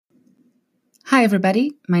Hi,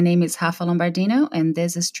 everybody. My name is Rafa Lombardino, and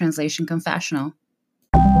this is Translation Confessional.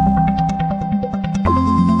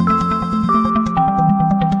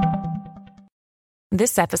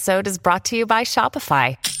 This episode is brought to you by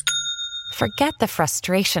Shopify. Forget the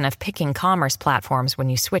frustration of picking commerce platforms when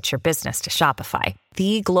you switch your business to Shopify,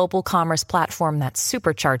 the global commerce platform that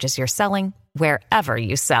supercharges your selling wherever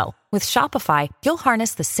you sell. With Shopify, you'll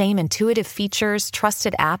harness the same intuitive features,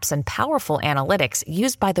 trusted apps, and powerful analytics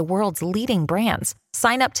used by the world's leading brands.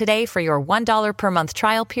 Sign up today for your $1 per month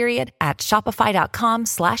trial period at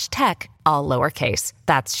shopify.com/tech, all lowercase.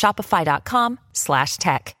 That's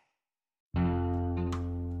shopify.com/tech.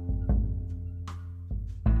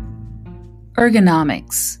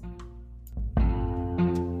 Ergonomics.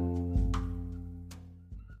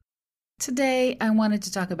 Today, I wanted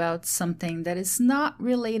to talk about something that is not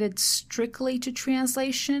related strictly to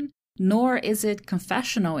translation, nor is it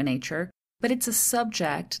confessional in nature, but it's a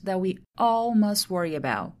subject that we all must worry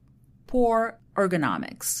about: poor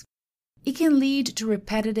ergonomics. It can lead to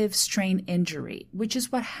repetitive strain injury, which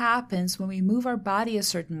is what happens when we move our body a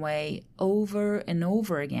certain way over and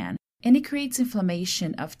over again, and it creates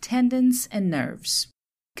inflammation of tendons and nerves.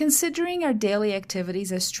 Considering our daily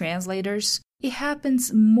activities as translators, it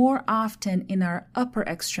happens more often in our upper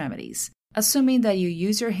extremities, assuming that you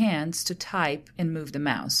use your hands to type and move the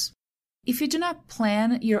mouse. If you do not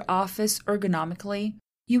plan your office ergonomically,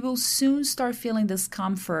 you will soon start feeling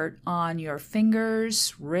discomfort on your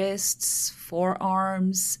fingers, wrists,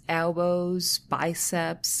 forearms, elbows,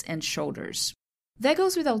 biceps, and shoulders. That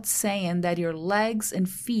goes without saying that your legs and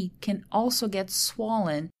feet can also get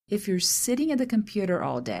swollen if you're sitting at the computer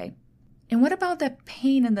all day. And what about that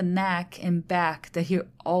pain in the neck and back that you're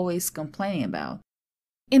always complaining about?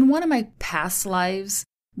 In one of my past lives,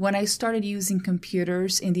 when I started using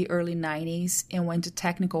computers in the early 90s and went to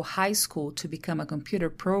technical high school to become a computer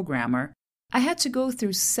programmer, I had to go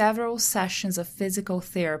through several sessions of physical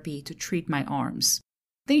therapy to treat my arms.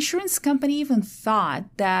 The insurance company even thought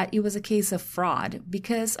that it was a case of fraud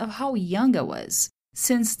because of how young I was,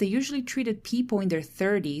 since they usually treated people in their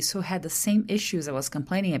 30s who had the same issues I was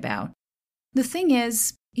complaining about. The thing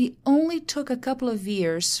is, it only took a couple of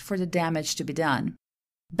years for the damage to be done.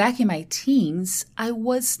 Back in my teens, I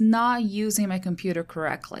was not using my computer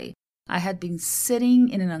correctly. I had been sitting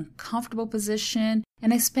in an uncomfortable position,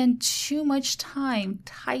 and I spent too much time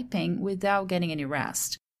typing without getting any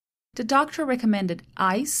rest. The doctor recommended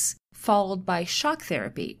ice, followed by shock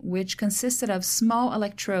therapy, which consisted of small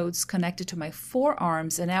electrodes connected to my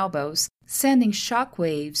forearms and elbows, sending shock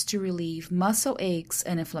waves to relieve muscle aches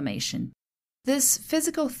and inflammation. This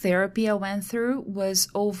physical therapy I went through was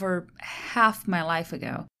over half my life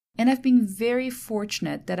ago, and I've been very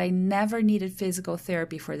fortunate that I never needed physical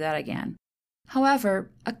therapy for that again.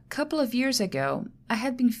 However, a couple of years ago, I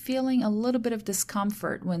had been feeling a little bit of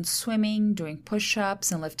discomfort when swimming, doing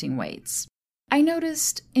push-ups, and lifting weights. I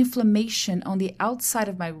noticed inflammation on the outside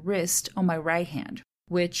of my wrist on my right hand,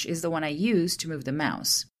 which is the one I use to move the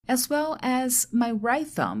mouse, as well as my right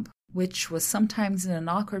thumb, which was sometimes in an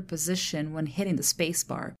awkward position when hitting the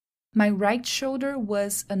spacebar. My right shoulder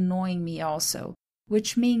was annoying me also,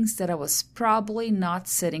 which means that I was probably not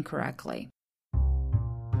sitting correctly.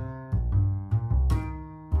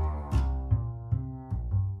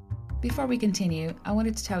 Before we continue, I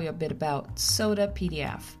wanted to tell you a bit about Soda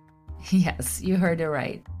PDF. Yes, you heard it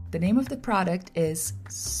right. The name of the product is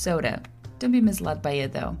Soda. Don't be misled by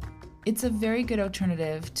it though. It's a very good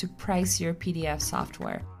alternative to pricier PDF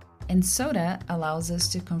software. And Soda allows us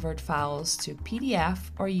to convert files to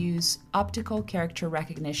PDF or use optical character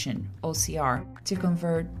recognition, OCR, to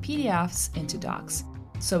convert PDFs into docs.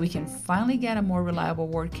 So we can finally get a more reliable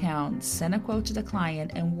word count, send a quote to the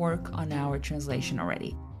client, and work on our translation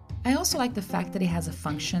already. I also like the fact that it has a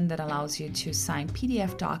function that allows you to sign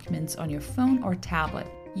PDF documents on your phone or tablet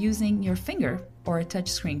using your finger or a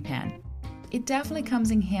touchscreen pen. It definitely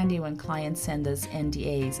comes in handy when clients send us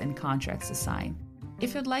NDAs and contracts to sign.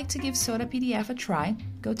 If you'd like to give Soda PDF a try,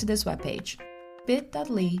 go to this webpage,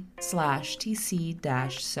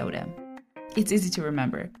 bit.ly/tc-soda. It's easy to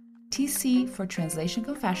remember. TC for Translation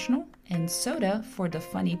Confessional and Soda for the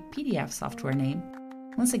funny PDF software name.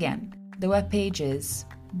 Once again, the webpage is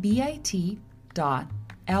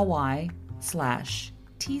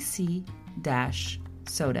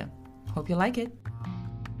bit.ly/tc-soda. Hope you like it.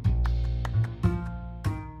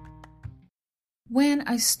 When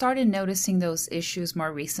I started noticing those issues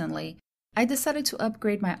more recently, I decided to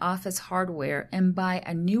upgrade my office hardware and buy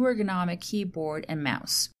a new ergonomic keyboard and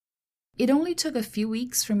mouse. It only took a few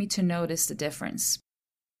weeks for me to notice the difference.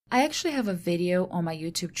 I actually have a video on my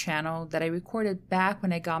YouTube channel that I recorded back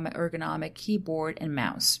when I got my ergonomic keyboard and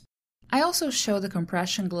mouse. I also show the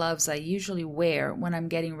compression gloves I usually wear when I'm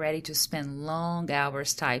getting ready to spend long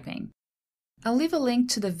hours typing. I'll leave a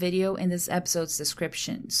link to the video in this episode's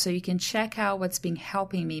description so you can check out what's been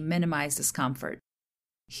helping me minimize discomfort.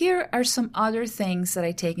 Here are some other things that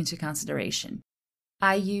I take into consideration.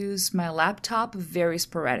 I use my laptop very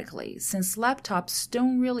sporadically, since laptops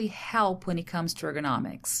don't really help when it comes to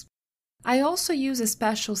ergonomics. I also use a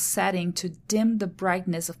special setting to dim the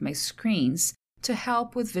brightness of my screens to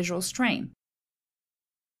help with visual strain.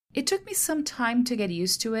 It took me some time to get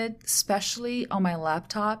used to it, especially on my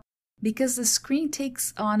laptop, because the screen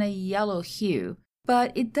takes on a yellow hue,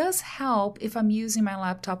 but it does help if I'm using my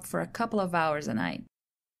laptop for a couple of hours a night.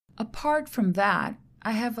 Apart from that,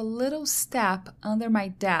 I have a little step under my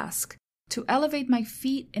desk to elevate my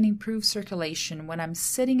feet and improve circulation when I'm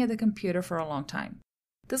sitting at the computer for a long time.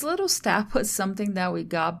 This little step was something that we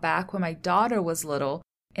got back when my daughter was little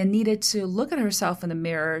and needed to look at herself in the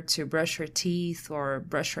mirror to brush her teeth or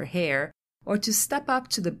brush her hair or to step up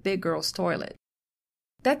to the big girl's toilet.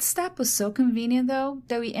 That step was so convenient, though,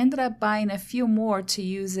 that we ended up buying a few more to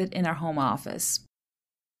use it in our home office.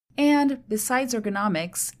 And besides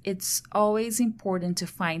ergonomics, it's always important to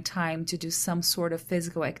find time to do some sort of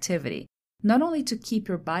physical activity, not only to keep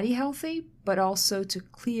your body healthy, but also to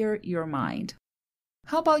clear your mind.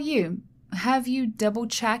 How about you? Have you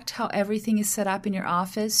double-checked how everything is set up in your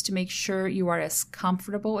office to make sure you are as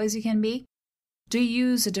comfortable as you can be? Do you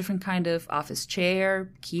use a different kind of office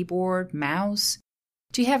chair, keyboard, mouse?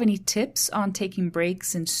 Do you have any tips on taking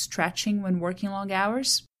breaks and stretching when working long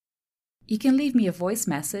hours? You can leave me a voice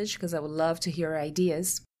message because I would love to hear your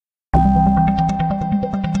ideas.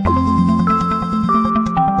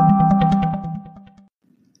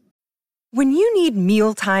 When you need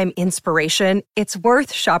mealtime inspiration, it's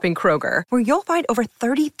worth shopping Kroger, where you'll find over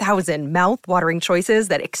 30,000 mouth-watering choices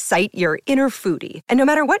that excite your inner foodie. And no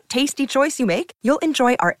matter what tasty choice you make, you'll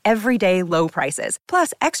enjoy our everyday low prices,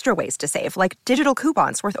 plus extra ways to save, like digital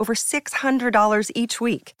coupons worth over $600 each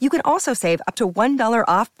week. You can also save up to $1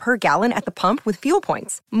 off per gallon at the pump with fuel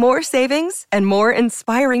points. More savings and more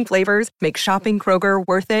inspiring flavors make shopping Kroger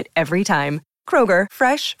worth it every time. Kroger,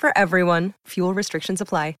 fresh for everyone. Fuel restrictions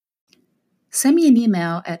apply. Send me an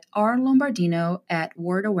email at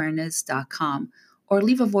rlombardino@wordawareness.com or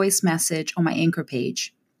leave a voice message on my Anchor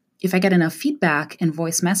page. If I get enough feedback and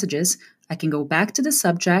voice messages, I can go back to the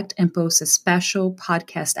subject and post a special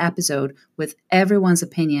podcast episode with everyone's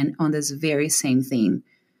opinion on this very same theme.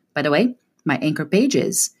 By the way, my Anchor page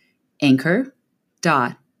is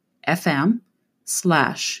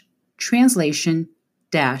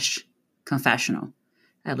anchor.fm/translation-confessional.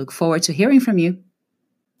 I look forward to hearing from you.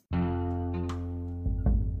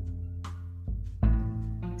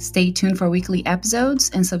 Stay tuned for weekly episodes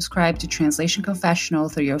and subscribe to Translation Confessional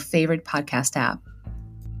through your favorite podcast app.